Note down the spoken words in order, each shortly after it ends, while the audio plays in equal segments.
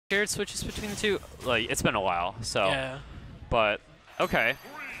Jared switches between the two. Like, it's been a while, so. Yeah. But, okay.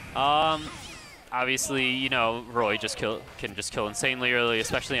 Obviously, you know, Roy can just kill insanely early,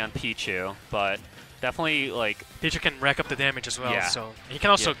 especially on Pichu, but definitely, like... Pichu can rack up the damage as well, yeah. so he can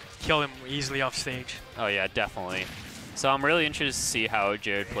also kill him easily off stage. Oh, yeah, definitely. So I'm really interested to see how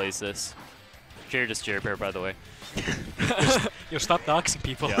Jared plays this. Jared is Jarebear, by the way. Yo, stop doxing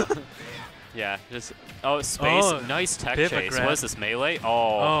people. Yeah. Yeah, just... Oh, space. Oh, nice tech pivot chase. grab. What is this, melee?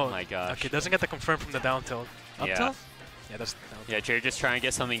 Oh, my gosh. Okay, doesn't get the confirm from the down tilt. Up Yeah. tilt? Yeah, that's down tilt. Yeah, Jared just trying to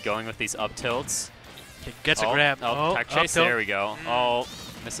get something going with these up tilts. Okay, gets a grab. Oh, tech chase. Tilt. There we go. Oh,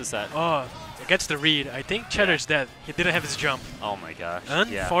 misses that. Oh, it gets the read. I think Cheddar's dead. He didn't have his jump. Oh my gosh.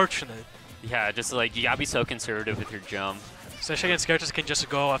 Unfortunate. Yeah, just like, you gotta be so conservative with your jump. Especially against characters that can just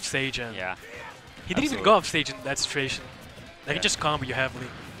go off stage. And Yeah. he didn't even go off stage in that situation. They can just combo you heavily.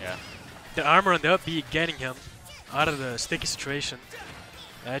 Yeah. The armor on the up B getting him out of the sticky situation.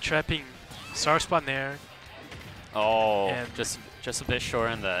 Trapping Star Spot in there. Oh, And just a bit short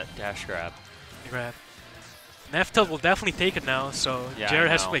on the dash grab. Grab. F tilt will definitely take it now, so Yeah, Jared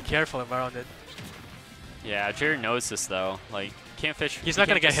I has to know. play careful around it. Yeah, Jared knows this though. Like, can't fish. He's not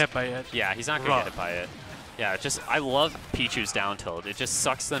gonna get hit by it. Yeah, he's not gonna get hit by it. Yeah, just I love Pichu's down tilt. It just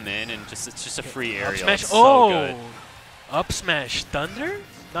sucks them in, and it's just a free aerial. Up smash. It's Oh, so good. up smash Thunder?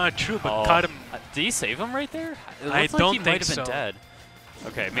 Not true, but caught him. Did he save him right there? It I looked don't like he think might have so. been dead.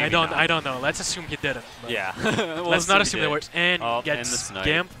 Okay, maybe I don't know. Let's assume he didn't. Yeah. Let's not assume that that works. And gets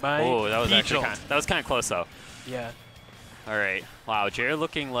gimped by Oh, that was actually Jolt. that was kind of close though. Yeah. All right. Wow, Jared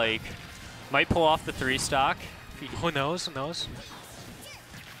looking like might pull off the 3 stock. Who knows? Who knows?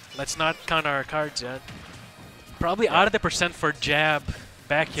 Let's not count our cards yet. Probably out of the percent for jab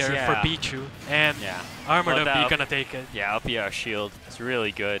back here for Pichu. And armored up B gonna take it. Yeah, up B shield. It's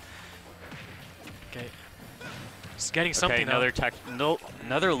really good. Okay. He's getting something another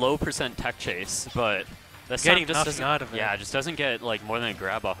another low percent tech chase, but that's getting just nothing doesn't, out of it. Yeah, just doesn't get like more than a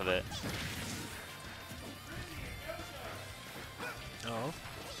grab off of it. Oh.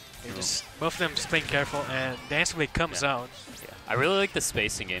 Just both of them just playing careful, and the answer blade comes out. Yeah. I really like the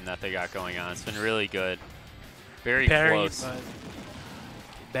spacing game that they got going on. It's been really good. Very Parry, close. but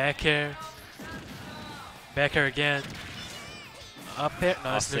back air. Back air again. Up air.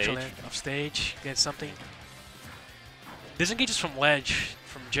 No, that's neutral air. Off stage. Get something. Disengages from ledge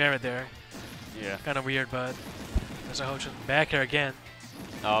from Jared there. Yeah. Kind of weird, but there's a Hochin. Back air again.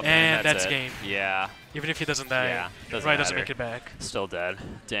 Oh, and that's it. game. Yeah. Even if he doesn't die, doesn't make it back. Still dead.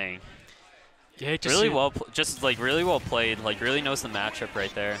 Dang. You hate to really see well, just like really well played. Like really knows the matchup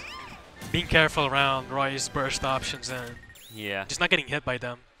right there. Being careful around Roy's burst options and just not getting hit by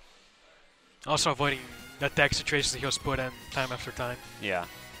them. Also avoiding the tech situations that he was put in time after time. Yeah,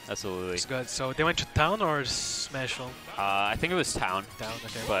 absolutely. It's good. So they went to town or Smashville? I think it was town. Town,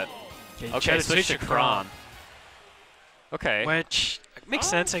 okay. But okay, switch to Chrom. Okay. Which makes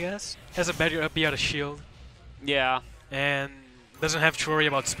sense, I guess. Has a better up B out of shield. Yeah. And doesn't have to worry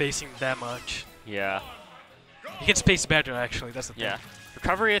about spacing that much. Yeah. He can space better, actually. That's the thing. Yeah.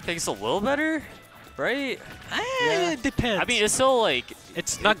 Recovery, I think, is a little better, right? It depends. I mean, it's still like...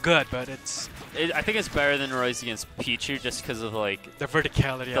 It's not good, but it's... I think it's better than Roy's against Pichu just because of, like... The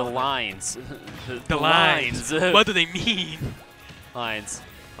verticality the lines. the lines. What do they mean? Lines.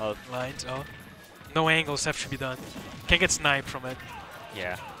 Oh. Lines, oh. No angles have to be done. Can't get sniped from it.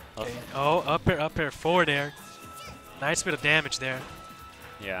 Yeah. Okay. Oh, up air, forward air. Nice bit of damage there.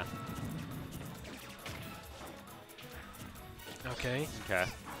 Yeah. Okay. Okay.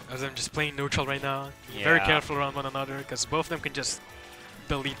 As I'm just playing neutral right now. Yeah. Very careful around one another because both of them can just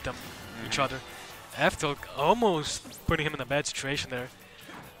delete them, each other. F-tilt almost putting him in a bad situation there.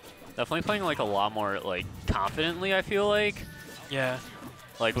 Definitely playing like a lot more like confidently, I feel like. Yeah.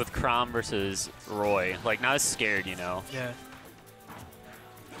 Like with Chrom versus Roy. Like not as scared, you know. Yeah.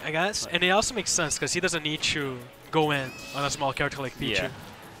 I guess. And it also makes sense because he doesn't need to go in on a small character like Pichu. Yeah.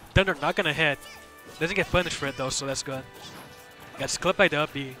 Thunder not gonna hit. Doesn't get punished for it though, so that's good. Gets clipped by the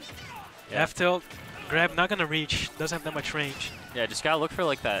up B. Yeah. F-tilt, grab not gonna reach, doesn't have that much range. Yeah, just gotta look for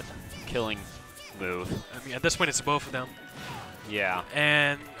like that killing move. I mean, at this point it's both of them. Yeah.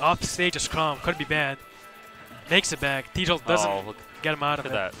 And off stage is Chrom, could be bad. Makes it back. T-Jolt doesn't get him out of it.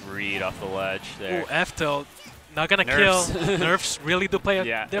 Look at that read off the ledge there. Ooh, F-tilt, not gonna kill. Nerfs really do play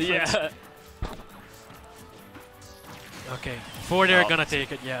a difference. Yeah. Okay, forward air gonna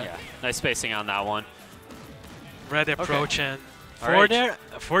take it, Yeah, nice spacing on that one. Red approach and forward air,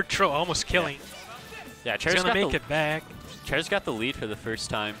 forward throw almost killing. Yeah, He's gonna make it back. Chair's got the lead for the first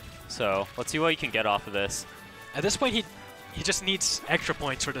time, so let's see what he can get off of this. At this point, he just needs extra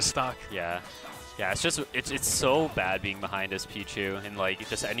points for the stock. Yeah. Yeah, it's so bad being behind as Pichu in like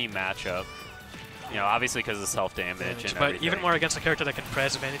just any matchup. You know, obviously because of self-damage and but everything. even more against a character that can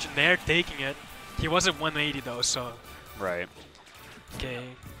press advantage, and they're taking it. He wasn't 180 though, so. Right. Okay,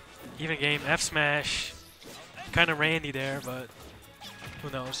 even game. F smash, kind of randy there, but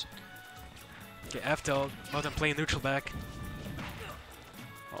who knows? Okay, F tilt, more than playing neutral back.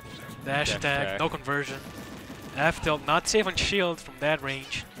 Oh, Dash attack, no conversion. F tilt, not safe on shield from that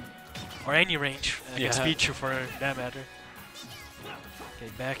range, or any range against Pichu for that matter.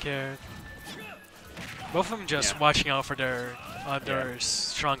 Okay, back air. Both of them just watching out for their other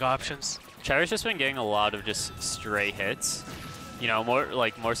strong options. Cheddar's just been getting a lot of just stray hits. You know,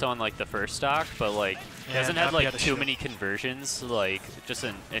 more so on like the first stock, but like he hasn't had like too many conversions, like just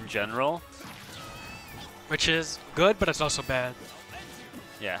in general. Which is good, but it's also bad.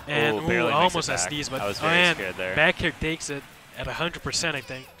 Yeah. And barely almost SDs, but I was very scared there. Back air takes it at 100%, I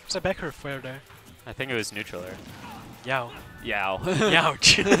think. What's that back air flare there? I think it was neutral there. Yow. Yow.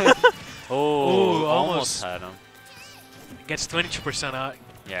 Youch. Oh, almost had him. Gets 22% out.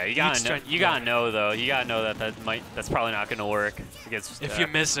 Yeah, you gotta know though. You gotta know that's probably not gonna work against. If you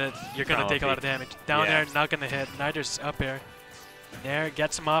miss it, you're gonna take a lot of damage. Down there, not gonna hit. Neither's up air. There,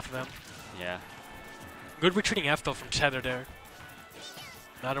 gets him off of him. Yeah. Good retreating F tilt from Cheddar there.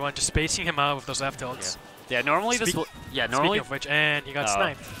 Another one, just spacing him out with those F tilts. Yeah, normally normally. Speaking of which, and he got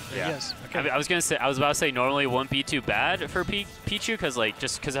sniped. Yeah. Yes. Okay. I was about to say normally it wouldn't be too bad for Pichu because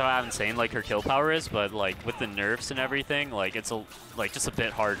just because of how insane like her kill power is, but like with the nerfs and everything, like it's just a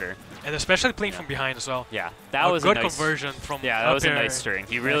bit harder. And especially playing from behind as well. Yeah, that was good a nice conversion from. Yeah, that was a nice string.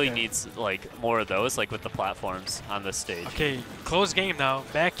 He really needs like more of those, like with the platforms on this stage. Okay, close game now.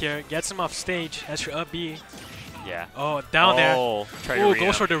 Back here, gets him off stage. Has your up B. Yeah. Oh, down there. Try to read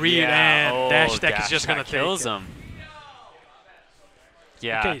goes for the read, and dash attack is just gonna kills him.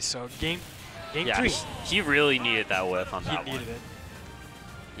 Yeah. Okay, so game 3. He really needed that whiff on that one. He needed it.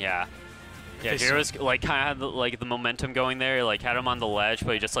 Yeah. Yeah, Jarebear like kind of had like the momentum going there, like had him on the ledge,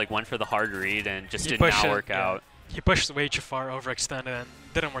 but he just like went for the hard read and just did not work out. He pushed way too far, overextended, and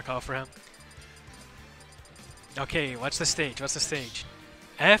didn't work out for him. Okay, what's the stage? What's the stage?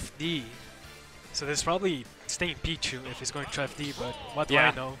 FD. So this is probably staying Pichu if he's going to try FD, but what do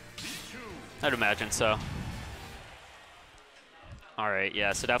I know? I'd imagine so. All right,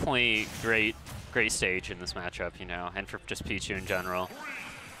 yeah, so definitely great stage in this matchup, you know, and for just Pichu in general.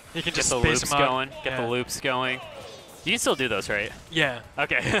 You can get the loops going. Get the loops going. You can still do those, right? Yeah.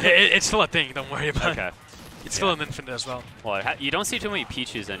 Okay. It's still a thing. Don't worry about it. It's still an infinite as well. Well, you don't see too many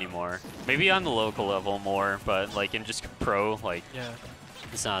Pichus anymore. Maybe on the local level more, but like in just pro, like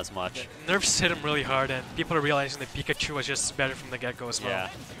it's not as much. Yeah. Nerfs hit him really hard, and people are realizing that Pikachu was just better from the get-go as well. Yeah.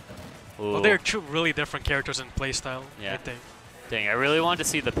 Well, they're two really different characters in playstyle, I think. Dang, I really wanted to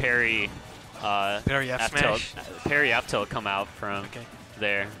see the parry F smash. Parry up tilt come out from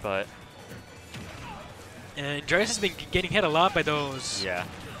there, but and Jarebear has been getting hit a lot by those. Yeah,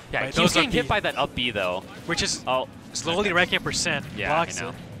 he keeps getting hit by that up B though, which is slowly racking percent. Yeah, blocks I know.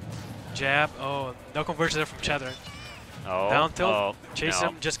 it. Jab. Oh, no conversion there from Cheddar. Oh, down tilt. Chase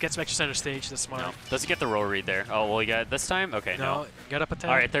him. Just gets back to center stage. That's smart. No. Does he get the roll read there? Oh, well, he got it this time. Okay, no. Got up attack.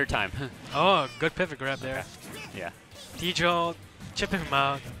 All right, third time. Oh, good pivot grab there. Yeah. D-Jolt, chipping him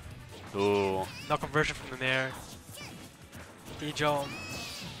out. Ooh. No conversion from the air. D-Jolt.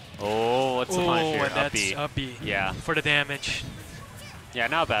 Oh, what's the punish here? And that's up B. Yeah. For the damage. Yeah,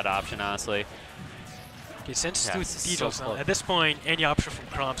 not a bad option, honestly. Okay, since it's D-Jolts now, at this point, any option from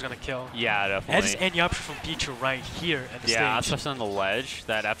Chrom is going to kill. Yeah, definitely. As any option from Pichu right here at the stage. Yeah, especially on the ledge.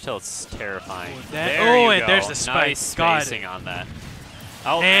 That F tilt's terrifying. Oh, there there's the spike. Nice spacing on that.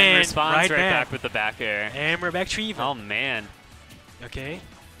 Oh, and responds right back with the back air. And we're back to even. Oh, man. Okay.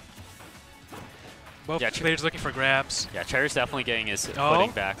 Both players looking for grabs. Yeah, Cheddar's definitely getting his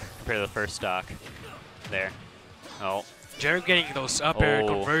footing back compared to the first stock. There. Oh. Jarebear getting those up air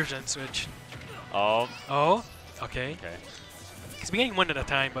conversions, which... Oh. Okay. He's been getting one at a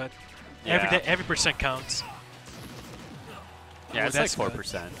time, but every percent counts. Yeah, it's like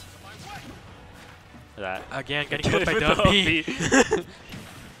 4%. That. Again, getting hit by W.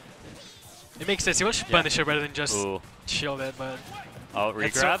 It makes sense. He wants to punish it rather than just shield it, but... Oh,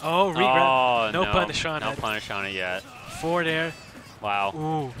 regrab? Regrab. Oh, no punish on it. No punish on it yet. 4 there. Wow.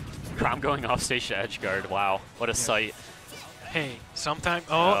 Ooh. Chrom going off stage to edge guard. Wow. What a sight. Hey, sometime.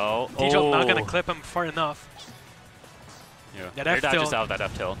 D-Jolt not going to clip him far enough. Yeah. That F tilt. Just out that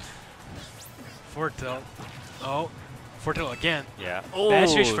F tilt. Forward tilt. Oh. Forward tilt again. Yeah. Bad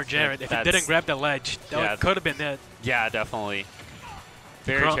situation for Jared. If he didn't grab the ledge, that could have been it. Yeah, definitely.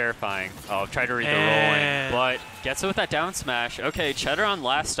 Very terrifying. Oh, tried to read the rolling, but gets it with that down smash. Okay, Cheddar on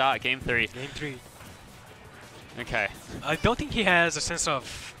last stock, game 3. Game 3. Okay. I don't think he has a sense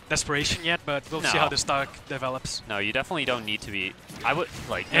of desperation yet, but we'll see how the stock develops. No, you definitely don't need to be. I would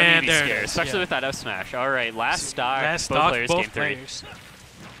like never be scared, especially with that F smash. All right, last stock. Both players game 3.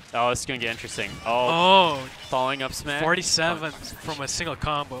 Oh, it's gonna get interesting. Oh, falling up smash. 47 from a single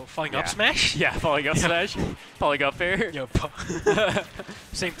combo. Falling up smash? Yeah, falling up smash. Falling up air. Yo,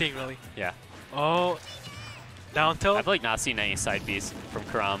 same thing, really. Yeah. Oh, down tilt. I've like not seen any side Bs from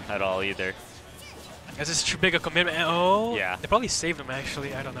Chrom at all either. This is too big a commitment. Oh, yeah. They probably saved him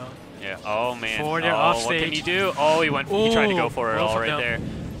actually. I don't know. Yeah. Oh man. Forward air off stage. What can you do? Oh, he went. He tried to go for it all right there.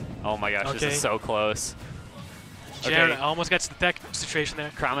 Oh my gosh, this is so close. Jared almost gets the tech situation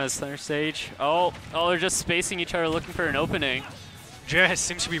there. Chrom is center stage. Oh, they're just spacing each other, looking for an opening. Jared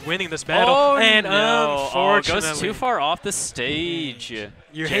seems to be winning this battle, and unfortunately, goes too far off the stage.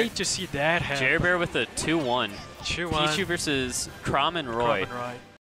 You hate to see that happen. Jarebear with a 2-1. 2-1. Pichu versus Chrom and Roy.